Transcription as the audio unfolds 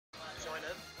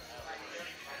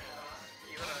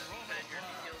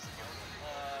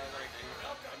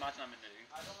I'm a noob.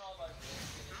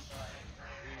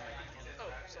 Oh,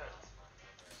 sorry.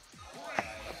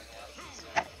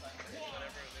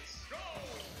 Whatever it is.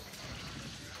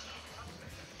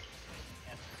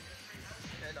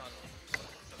 Yeah, no.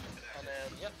 And then,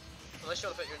 yep. Unless you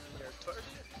want to put your Twitter, do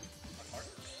you?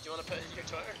 Do you want to put in your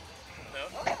Twitter? No?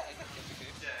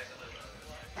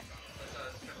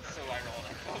 So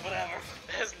ironic. Whatever.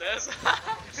 There's this.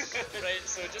 Right,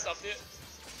 so just update.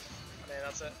 And then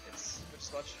that's it. It's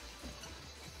just much.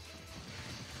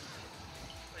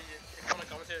 If you want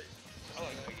to commentate, Oh, no,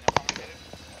 you know, complicated.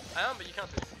 I am, but you can't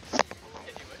do it.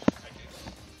 If you wish. I do.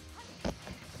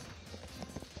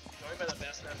 Joined by the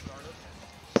best net from Ireland.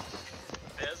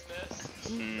 Business?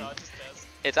 No, just best.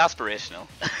 It's aspirational.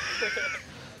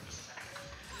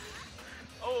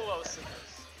 Oh, I was so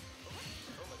close.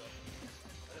 Oh my god.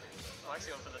 I'm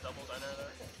actually going for the double downer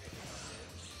there.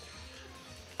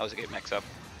 That was a good mix-up.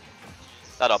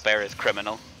 That up air is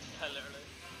criminal. Yeah, literally.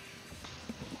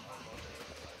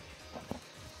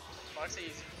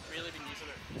 maXy's really been using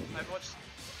it. I've watched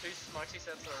 2 maXy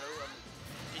sets in a row, and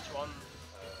each one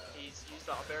he's used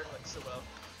that up air like so well.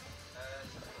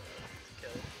 Kill.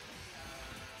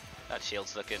 That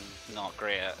shield's looking not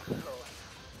great. Oh.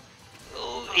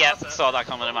 Ooh, yeah, saw that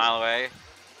coming a mile away.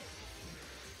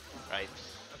 Right.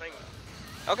 I think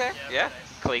Okay, yeah, nice.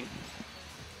 clean.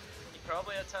 He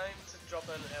probably had time to drop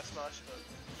in an F smash, but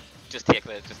Just take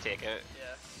it.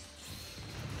 yeah.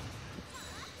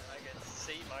 I can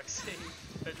see maXy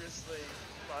vigorously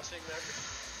flashing there.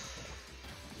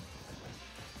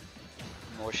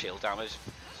 More shield damage.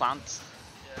 Plant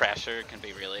Yeah. pressure can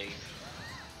be really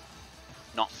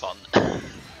not fun.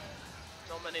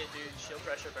 Not many do shield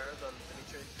pressure better than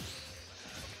Dmitrii.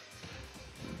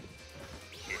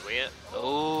 Here we it.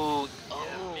 Oh,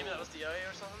 Yeah, maybe that was DI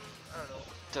or something? I don't know.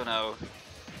 don't know.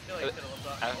 I feel like he could have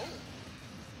loved that.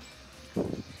 Oh!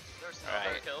 There's the Alright.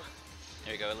 third kill.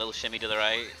 Here we go, a little shimmy to the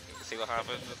right. See what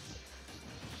happens.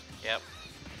 Yep.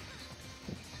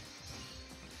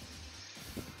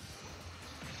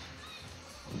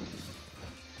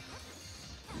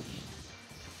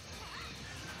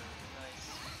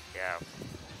 Nice. Yeah.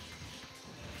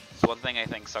 So one thing I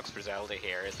think sucks for Zelda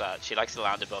here is that she likes to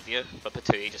land above you, but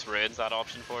Patui just ruins that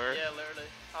option for her. Yeah, literally.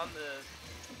 On the...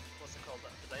 what's it called?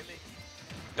 The 90?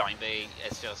 Down B,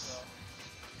 it's just... So,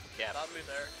 Yeah. that move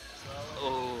there as well.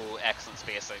 Oh, excellent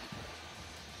spacing.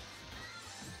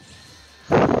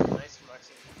 Nice from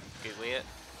maXy. Good weight.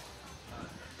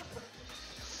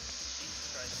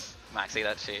 Right. maXy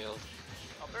that shield.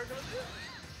 Up there gonna do it?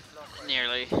 Not quite.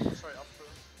 Nearly. Sorry, up through.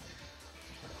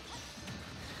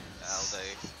 That'll do.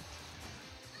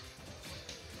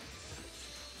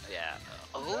 Yeah.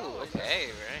 Oh, okay,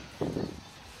 right.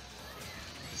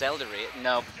 Zelda rate?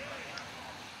 No.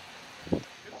 Good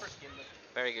first game though.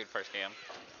 Very good first game.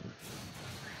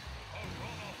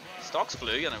 Stocks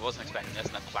flew and I wasn't expecting this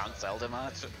in a Plant Zelda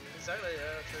match. Exactly,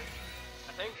 yeah, true.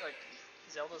 I think like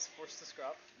Zelda's forced to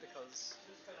scrap because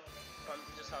Plant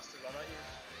just has to run at you.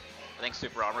 I think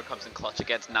Super Armor comes in clutch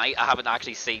against Knight. I haven't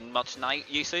actually seen much Knight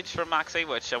usage from maXy,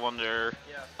 which I wonder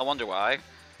why.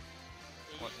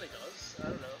 He usually does, I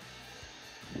don't know.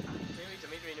 Maybe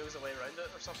Dmitrii knows a way around it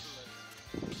or something.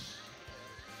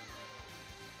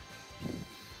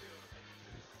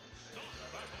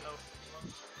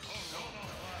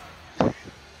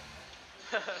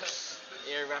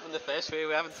 You're wrapping the fish, we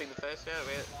haven't seen the fish yet,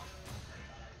 wait.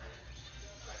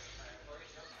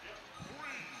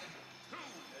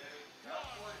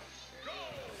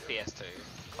 PS2,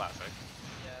 classic.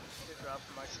 Yeah, good grab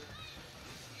from maXy.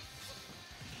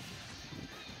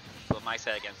 But my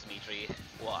set against Dmitrii,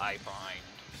 what I find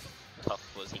tough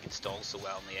was he can stall so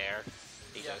well in the air.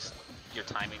 He just, your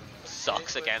timing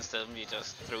sucks against him, he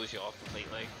just throws you off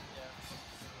completely. Yeah.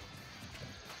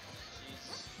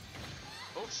 Jeez.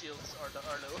 Both shields are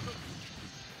low.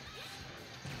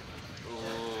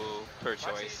 Ooh, poor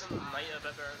choice. maXy's Knight a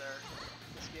bit better there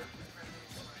this game.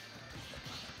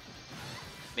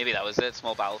 Maybe that was it,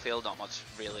 small battlefield, not much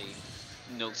really,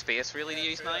 no space really to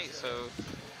use Knight, so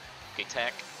good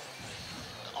tech.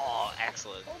 Oh,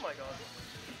 excellent. Oh my god.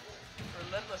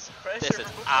 Relentless pressure This is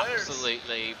from both players.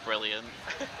 absolutely brilliant.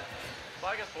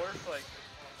 Back and forth, like.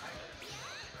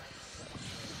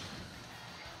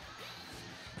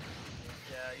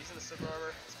 Yeah, using the super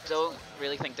armor. Don't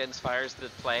really think Din's Fire's the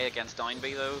play against down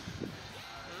B though.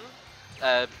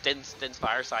 Din's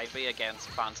Fire side B against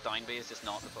Plant's down B is just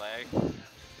not the play.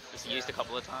 Just used a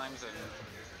couple of times and...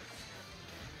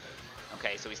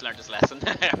 Okay, so he's learned his lesson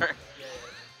there. Yeah.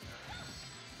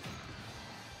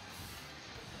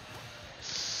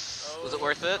 Was it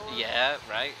worth it? Yeah,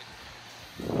 right.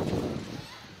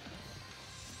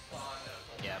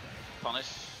 Yeah. punish,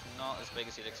 not as big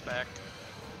as you'd expect.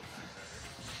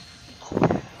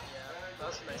 Yeah,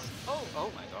 that's nice. Oh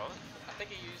my god. I think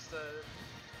he used the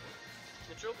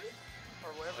neutral beat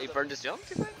or whatever. He burned his jump,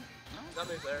 do you think? No. That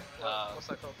move there. What's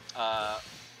that called?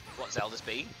 What, Zelda's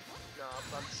B? No,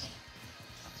 that's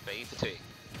That's B, for 2.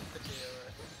 the two.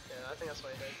 Yeah, I think that's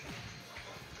what he did.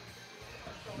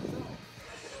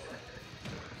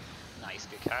 Nice,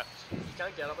 good catch. You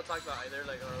can't get up attack that either,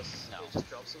 like, or else No. it just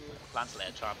drops on you. Plant's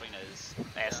lead trapping is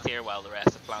S tier, while the rest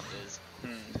of Plant is I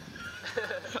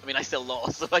mean, I still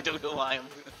lost, so I don't know why I'm...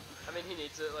 I mean, he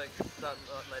needs it, like, that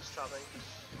ledge trapping.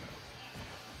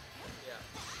 Yeah.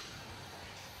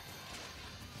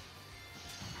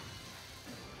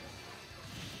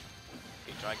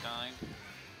 Good drag down.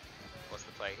 What's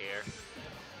the play here?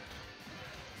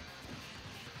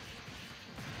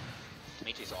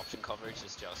 Dmitrii's option coverage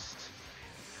is just...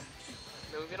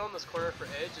 Now we get on this corner for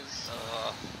edges,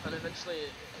 and eventually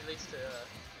it leads to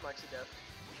maXy death.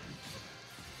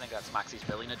 I think that's maXy's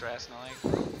billing address now.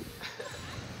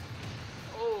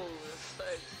 Oh,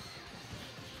 that's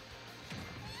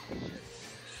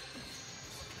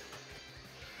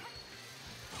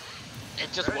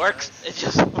It just Very works. nice. It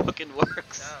just fucking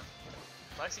works. Yeah.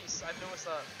 maXy's, I've noticed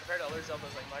that compared to other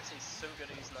Zeldas, like maXy's so good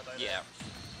at using that down Yeah. air. Like,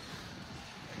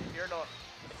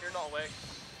 if you're not awake,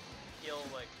 he'll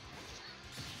like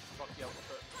fuck you up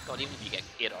with it. God, even if you get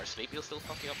 8 hours sleep, you'll still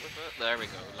fuck you up with it. There we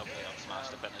go. Lovely up smash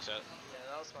to finish it. Yeah,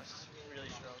 that was really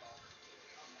strong.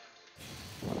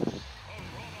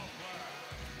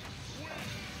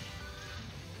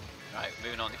 Right,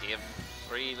 moving on to game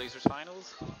 3, losers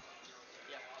finals.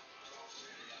 Yeah.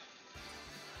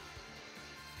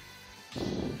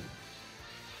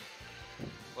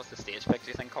 What's the stage pick, do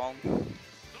you think, Colin?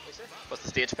 What's the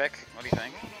stage pick? What do you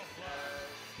think?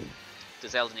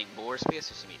 Does Zelda need more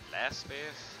space or does she need less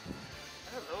space?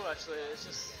 I don't know actually, it's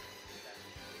just...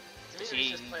 Dmitrii's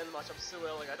just playing the matchup so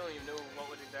well, like I don't even know what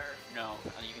would be better. No,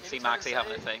 and you can Maybe see maXy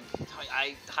having a think.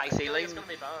 High I feel ceiling. like it's gonna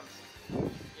be banned,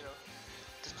 you know.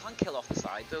 Does Plant kill off the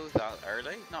side though that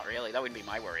early? Not really, that wouldn't be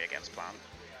my worry against Plant.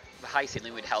 The high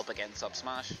ceiling would help against sub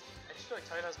smash. I just feel like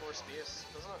Town has more space,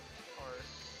 doesn't it? Or...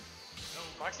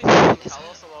 maXy's using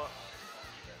Kalos a lot.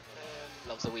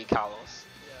 Loves a wee Kalos.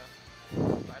 Yeah. I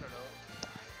don't know.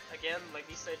 Again, like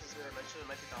these stages we were mentioning, it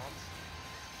might be balanced.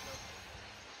 You know?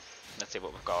 Let's see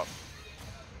what we've got.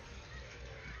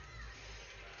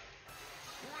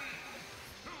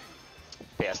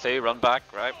 PS2, run back,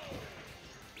 right?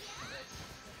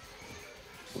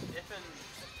 If in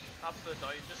absolute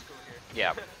doubt, just go here.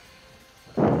 Yeah.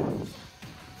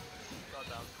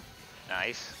 Goddamn.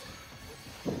 Nice.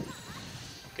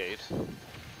 Good.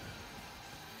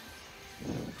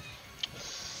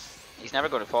 He's never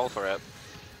going to fall for it.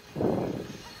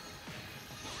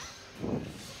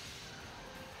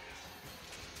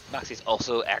 maXy's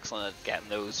also excellent at getting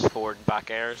those forward and back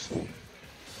airs.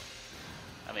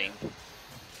 I mean,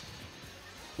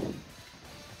 Right,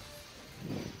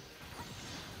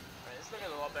 this is looking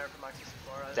a lot better for maXy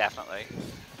so far. definitely.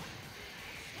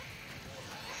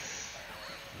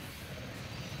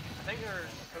 I think they're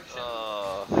approaching.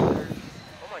 Oh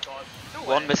Oh my god. No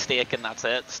one way. mistake and that's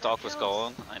it. Stock was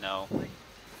gone. I know. Looks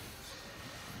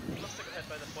like it hit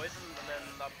by the poison and then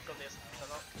that got the turn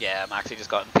up. Yeah, maXy just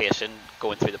got impatient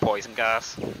going through the poison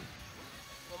gas. Well,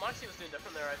 maXy was doing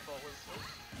different there, I thought was.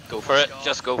 Go for it.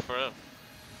 Just go for it.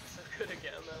 So good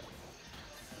again, though.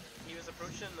 He was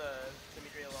approaching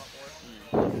Dmitrii a lot more.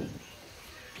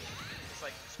 Just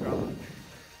like scrap. I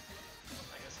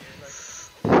guess here, like.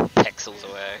 Pixels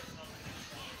away.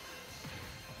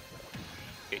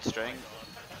 Good string.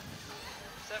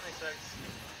 76.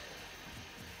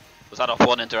 Was that off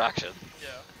one interaction?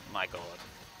 Yeah. My god.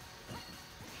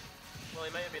 Well,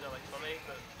 he might have been at like 20,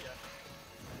 but yeah.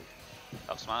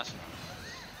 Up smash.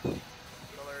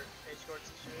 Another H-guard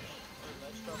situation.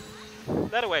 Ledge drop.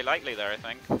 Led away lightly there, I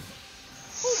think. Oh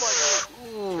my god!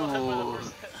 Got hit by the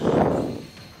first hit.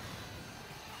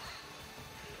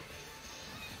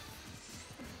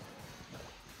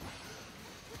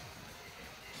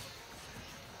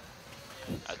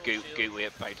 A good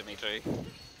whip by Dmitrii.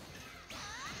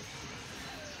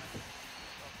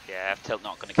 Yeah, tilt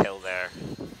not going to kill there.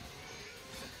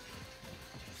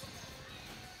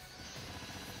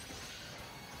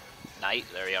 Knight,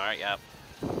 there we are, yeah.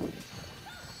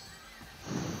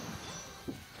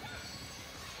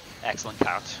 Excellent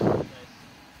catch. Nice.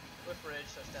 With Rage,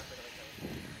 that's definitely gonna kill.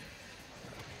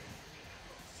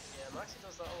 Yeah, maXy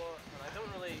does that a lot, and I don't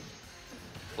really.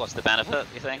 What's the benefit,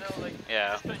 you think? You know, like,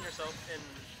 Yeah. just putting yourself in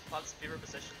Plant's favorite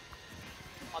position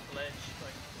at the ledge,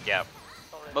 like. Yeah.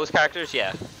 Not really Most characters,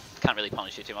 yeah. Can't really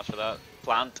punish you too much for that.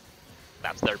 Plant,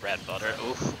 That's their bread and butter.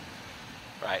 Oof.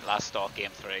 Right, last stock,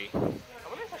 game 3. I wonder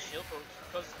if I shield broke,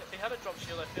 because if he had a drop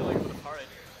shield, I feel like it would have parried.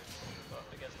 But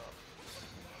I guess not.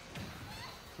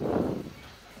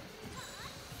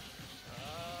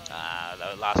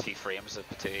 The last few frames of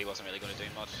the 2, he wasn't really going to do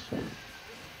much. Oh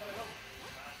my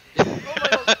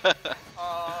god!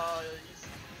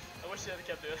 I wish he had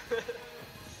kept doing it.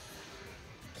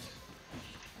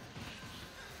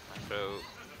 So,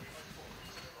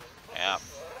 yeah.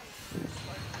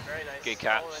 Very nice. Good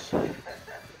catch.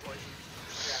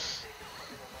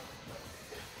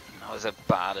 That was a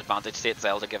bad advantage state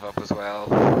Zelda give up as well.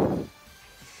 Oh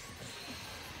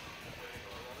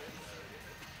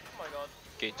my god.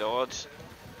 Good dodge.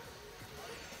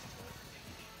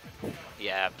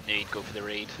 Yeah, knew he'd go for the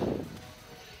read.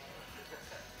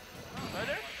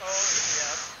 Better? Oh,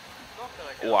 yeah. Not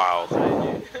gonna kill. Wow.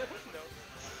 No.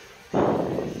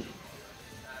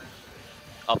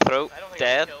 Up throw, I don't think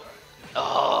dead. I killed.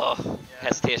 Oh, Yeah.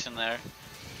 hesitation there.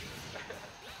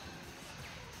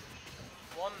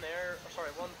 One there,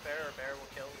 sorry, one bear will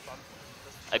kill.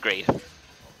 Agreed. Yeah.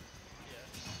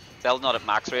 Zelda not at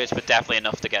max rage, but definitely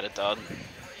enough to get it done.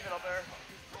 Even up there.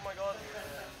 Oh my god.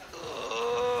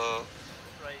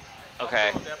 Right.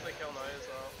 Okay. Will definitely kill now as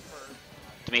well.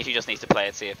 Dmitrii just needs to play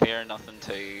it safe here, nothing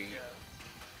to... Yeah.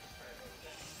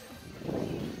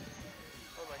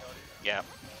 Oh my god. Yeah.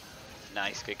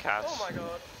 Nice, good catch. Oh my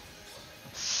god.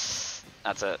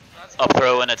 That's it. Up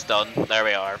throw and it's done. There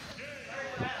we are.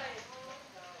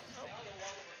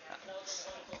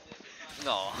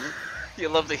 No. You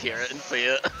love to hear it and see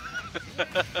it.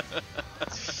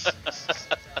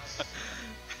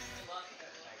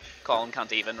 Colin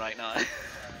can't even right now.